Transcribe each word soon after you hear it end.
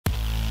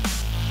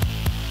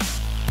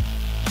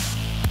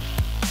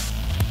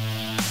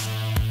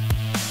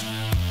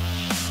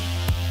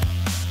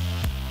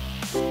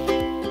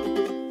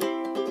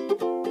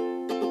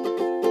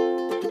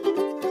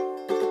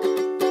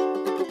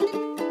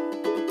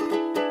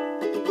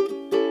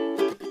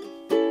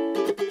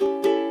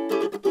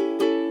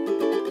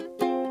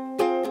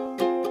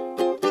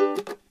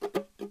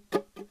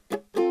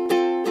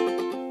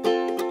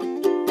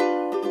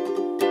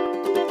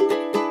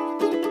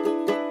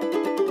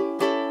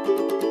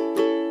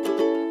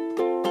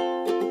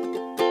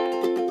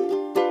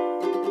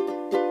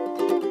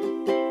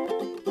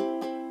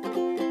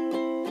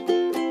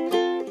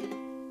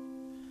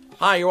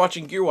Hi, you're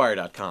watching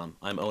GearWire.com.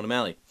 I'm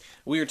aNueNue.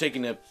 We are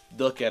taking a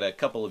look at a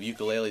couple of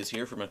ukuleles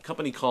here from a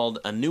company called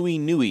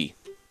aNueNue.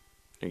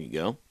 There you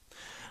go.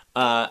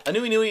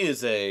 aNueNue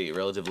is a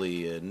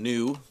relatively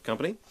new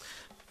company.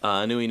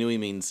 aNueNue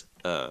means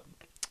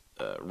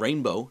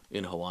rainbow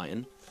in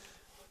Hawaiian.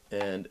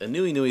 And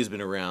aNueNue has been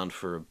around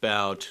for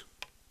about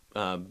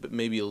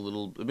maybe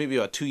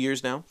about 2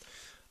 years now.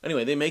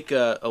 Anyway, they make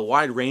a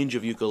wide range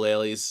of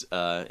ukuleles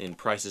in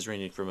prices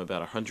ranging from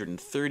about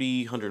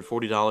 $130,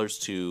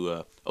 $140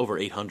 to over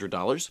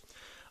 $800.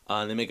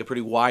 And they make a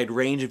pretty wide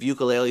range of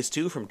ukuleles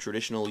too, from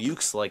traditional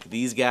ukes like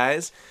these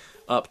guys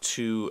up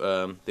to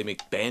they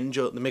make a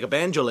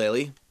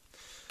banjolele.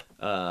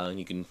 And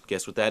you can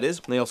guess what that is.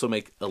 And they also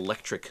make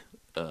electric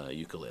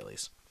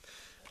ukuleles.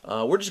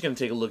 We're just going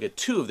to take a look at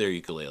two of their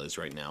ukuleles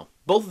right now.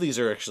 Both of these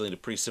are actually at a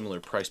pretty similar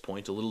price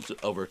point, a little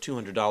over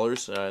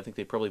 $200. I think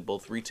they probably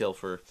both retail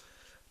for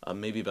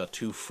maybe about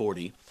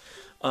 $240.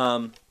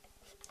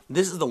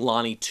 This is the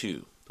Lani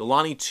 2. The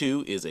Lani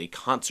 2 is a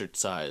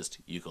concert-sized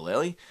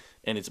ukulele,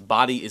 and its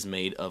body is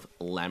made of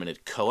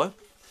laminate koa.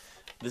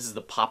 This is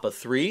the Papa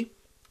 3.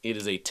 It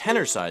is a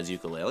tenor-sized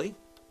ukulele.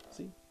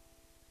 See?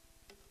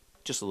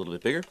 Just a little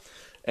bit bigger.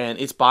 And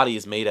its body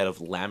is made out of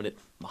laminate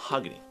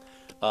mahogany.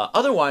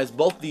 Otherwise,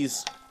 both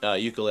these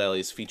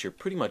ukuleles feature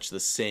pretty much the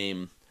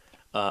same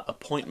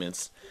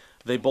appointments.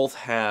 They both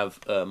have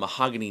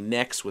mahogany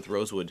necks with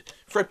rosewood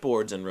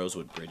fretboards and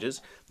rosewood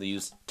bridges. They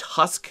use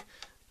tusk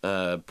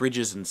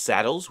bridges and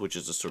saddles, which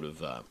is a sort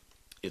of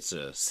it's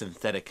a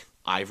synthetic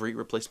ivory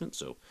replacement,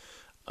 so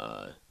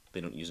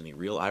they don't use any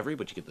real ivory,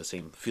 but you get the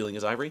same feeling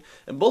as ivory.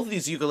 And both of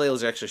these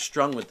ukuleles are actually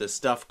strung with this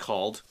stuff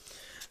called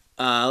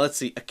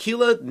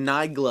Aquila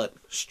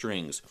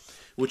strings,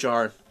 which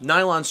are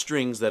nylon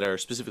strings that are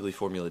specifically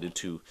formulated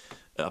to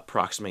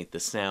approximate the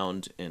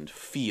sound and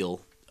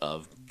feel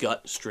of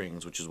gut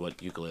strings, which is what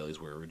ukuleles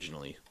were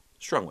originally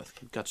strung with,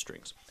 gut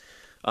strings.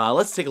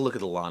 Let's take a look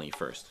at the Lani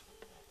first.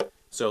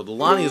 So the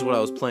Lani is what I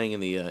was playing in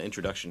the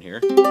introduction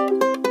here.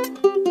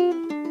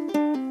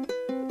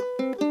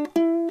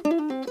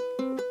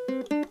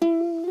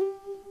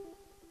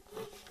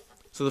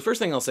 So the first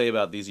thing I'll say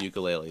about these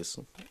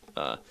ukuleles,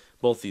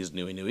 both these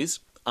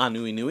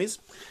aNueNues,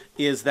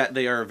 is that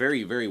they are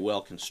very, very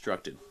well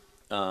constructed,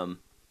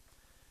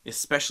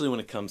 especially when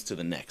it comes to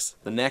the necks.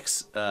 The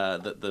necks,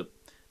 the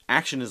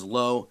action is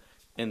low,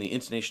 and the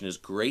intonation is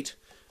great,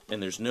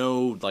 and there's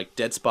no like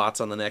dead spots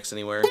on the necks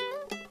anywhere.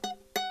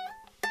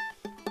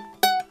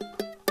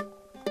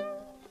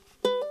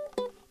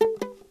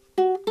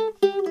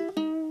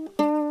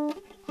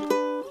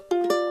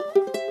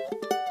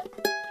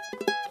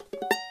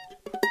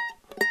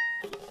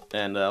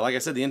 And like I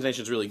said, the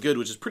intonation is really good,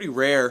 which is pretty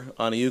rare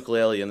on a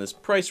ukulele in this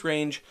price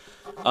range,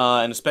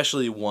 and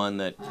especially one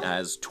that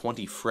has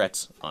 20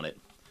 frets on it.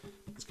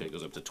 This guy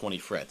goes up to 20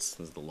 frets.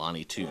 This is the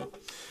Lani 2.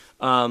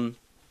 Now,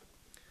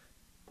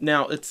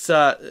 it's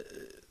the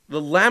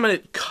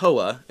laminate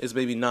koa is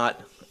maybe not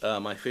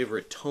my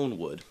favorite tone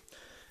wood,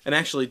 and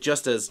actually,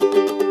 just as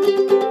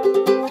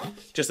a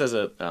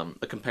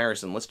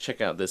comparison, let's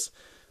check out this.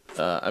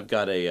 I've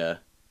got a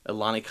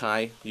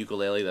Lanikai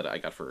ukulele that I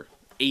got for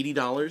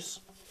 $80.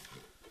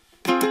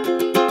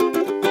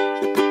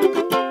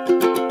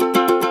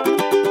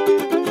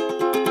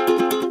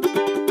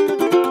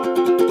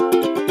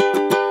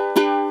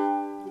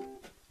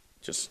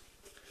 Just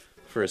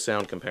for a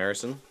sound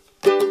comparison.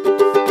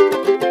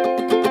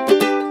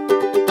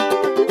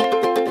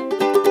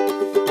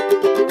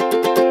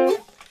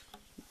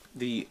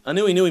 The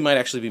aNueNue might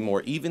actually be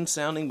more even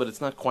sounding, but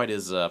it's not quite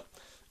as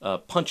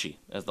punchy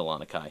as the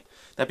Lanikai.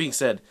 That being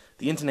said,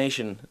 the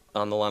intonation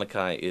on the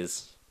Lanikai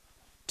is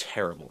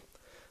terrible.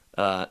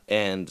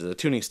 And the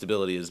tuning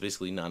stability is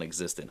basically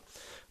non-existent.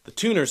 The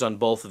tuners on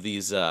both of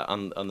these,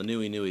 on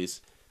the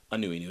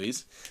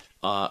aNueNues,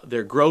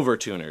 they're Grover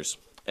tuners,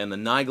 and the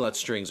Nyglut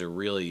strings are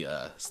really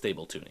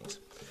stable tunings.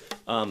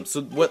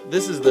 So what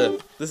this is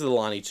the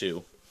Lani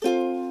 2.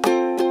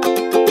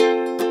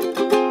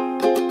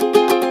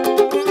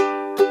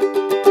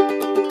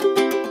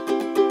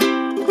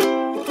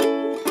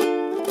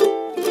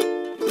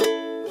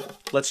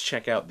 Let's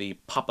check out the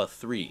Papa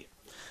 3.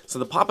 So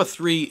the Papa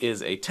 3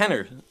 is a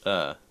tenor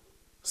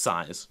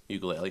size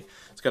ukulele.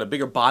 It's got a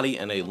bigger body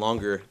and a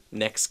longer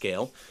neck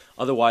scale.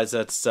 Otherwise,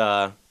 that's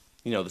the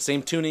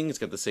same tuning. It's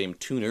got the same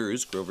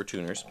tuners, Grover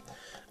tuners.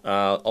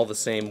 All the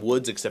same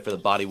woods except for the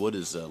body wood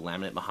is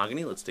laminate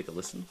mahogany. Let's take a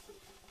listen.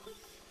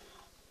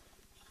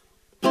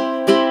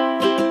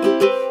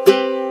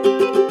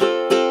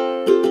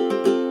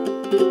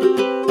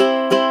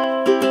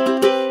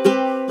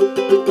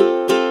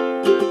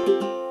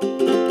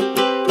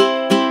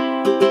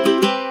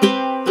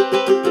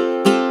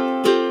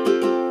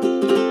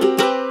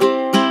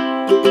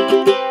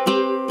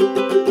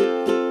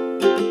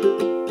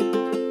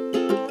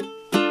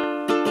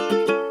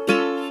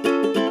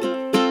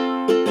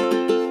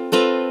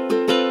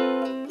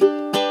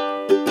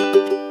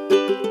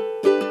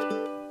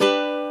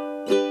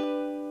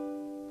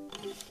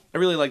 I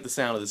really like the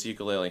sound of this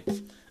ukulele.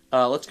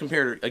 Let's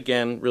compare it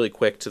again really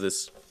quick to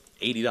this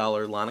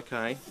 $80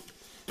 Lanikai.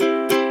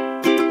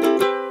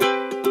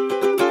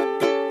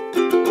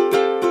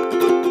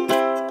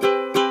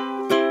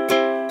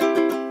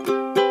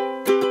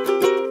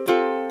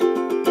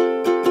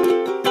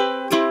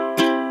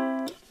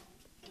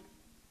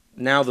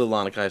 Now the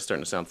Lanikai is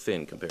starting to sound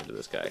thin compared to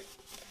this guy.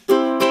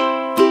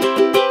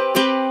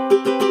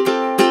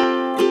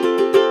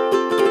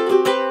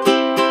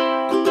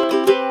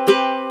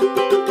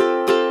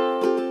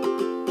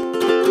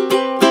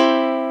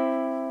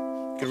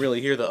 You can really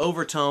hear the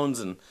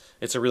overtones, and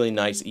it's a really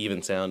nice,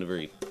 even sound.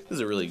 This is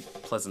a really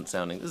pleasant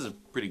sounding. This is a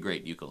pretty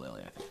great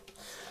ukulele, I think.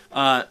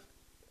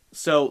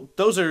 So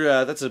those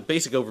are that's a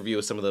basic overview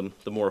of some of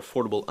the more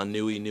affordable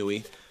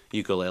aNueNue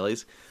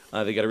ukuleles.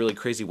 They got a really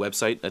crazy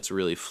website that's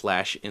really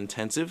flash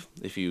intensive.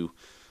 If you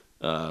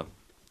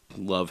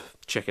love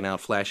checking out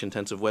flash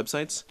intensive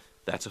websites,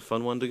 that's a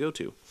fun one to go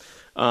to.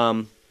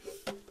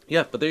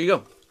 Yeah, but there you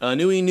go.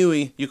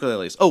 aNueNue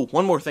ukuleles. Oh,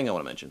 one more thing I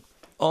want to mention.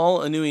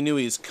 All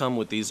aNueNues come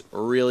with these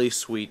really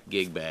sweet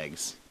gig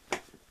bags.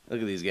 Look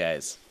at these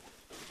guys.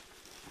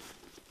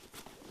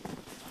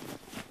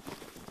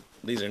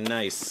 These are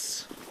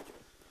nice.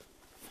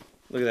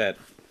 Look at that.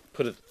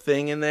 Put a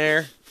thing in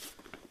there.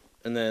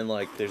 And then,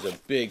 like, there's a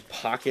big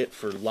pocket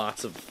for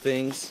lots of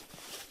things.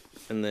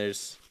 And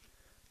there's,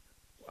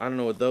 I don't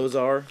know what those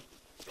are.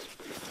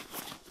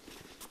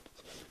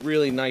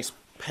 Really nice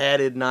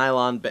padded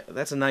nylon bag.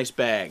 That's a nice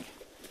bag.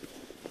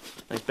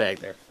 Nice bag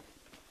there.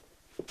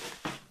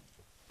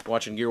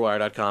 Watching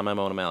GearWire.com, I'm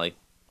aNueNue Lani.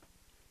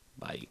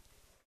 Bye.